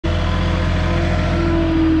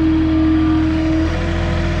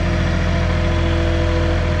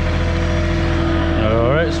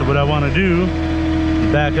what I want to do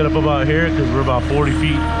is back it up about here because we're about 40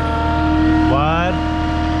 feet wide.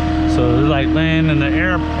 So it's like landing in the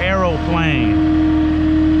aeroplane.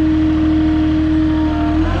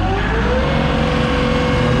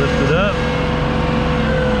 I'll lift it up.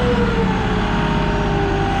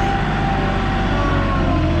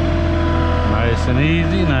 Nice and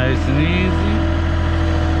easy, nice and easy.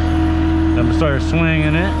 I'm gonna start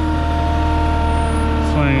swinging it.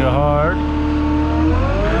 Swing it hard.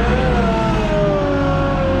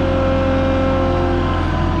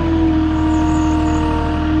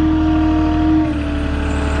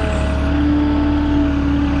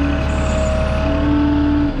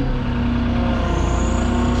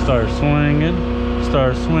 Start swinging,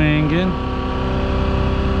 start swinging.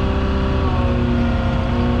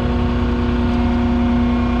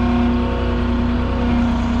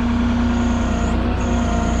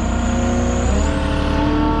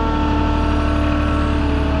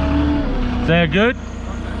 Is that good?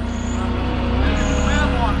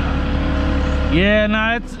 Yeah,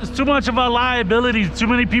 nah, it's too much of a liability. Too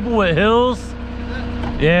many people with hills.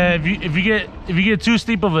 Yeah, if you get too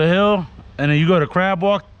steep of a hill and then you go to crab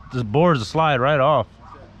walk, the boards will slide right off.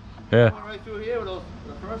 Yeah. Right through here with those,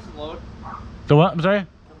 the first load. The what? I'm sorry?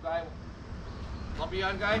 Some guy,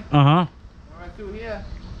 lumberyard guy. Uh-huh. Right through here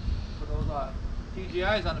with those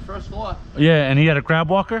TGIs on the first floor. Yeah, and he had a crab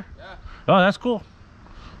walker? Yeah. Oh, that's cool.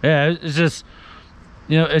 Yeah, it's just,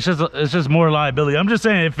 you know, it's just more liability. I'm just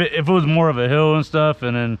saying if it was more of a hill and stuff,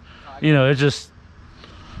 and then, you know, it's just,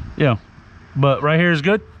 you know, but right here is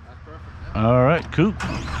good. That's perfect. Yeah. All right, cool.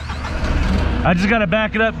 I just gotta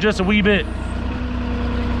back it up just a wee bit.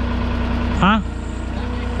 Huh?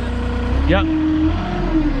 Yep.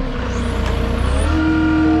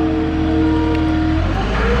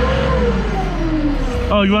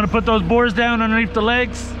 Oh, you want to put those boards down underneath the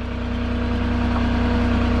legs?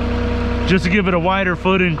 Just to give it a wider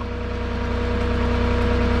footing.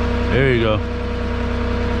 There you go.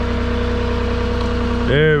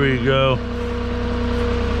 There we go.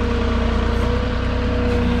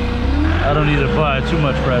 I don't need to apply too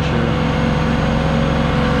much pressure.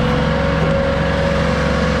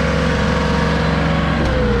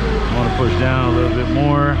 I want to push down a little bit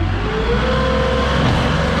more.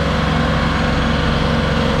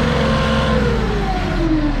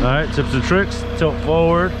 All right, tips and tricks. Tilt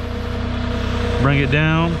forward. Bring it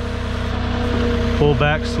down, pull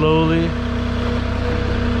back slowly,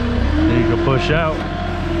 then you can push out.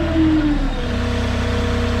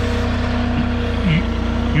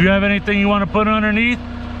 You have anything you want to put underneath?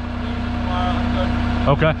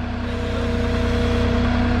 Okay.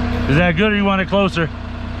 Is that good or you want it closer?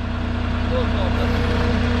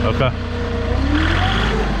 Okay.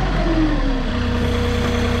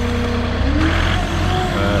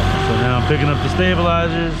 So now I'm picking up the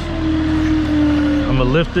stabilizers. I'm gonna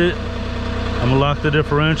lift it. I'm gonna lock the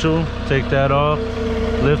differential, take that off,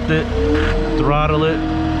 lift it, throttle it.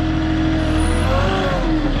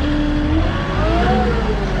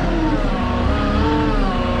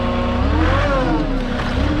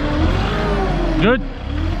 Good?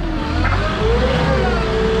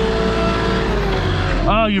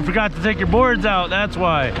 Oh, you forgot to take your boards out, that's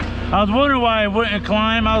why. I was wondering why it wouldn't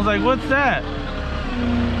climb. I was like, what's that?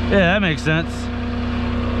 Yeah, that makes sense.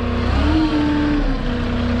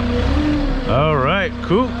 All right,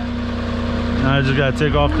 cool. Now I just gotta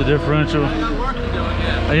take off the differential. I got work to do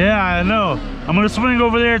again. Yeah, I know. I'm gonna swing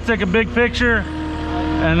over there, take a big picture,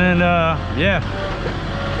 and then yeah.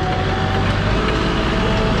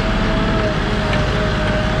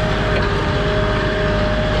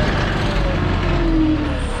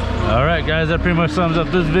 All right, guys, that pretty much sums up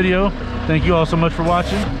this video. Thank you all so much for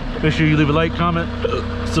watching. Make sure you leave a like, comment,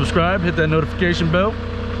 subscribe, hit that notification bell,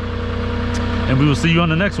 and we will see you on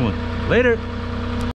the next one. Later.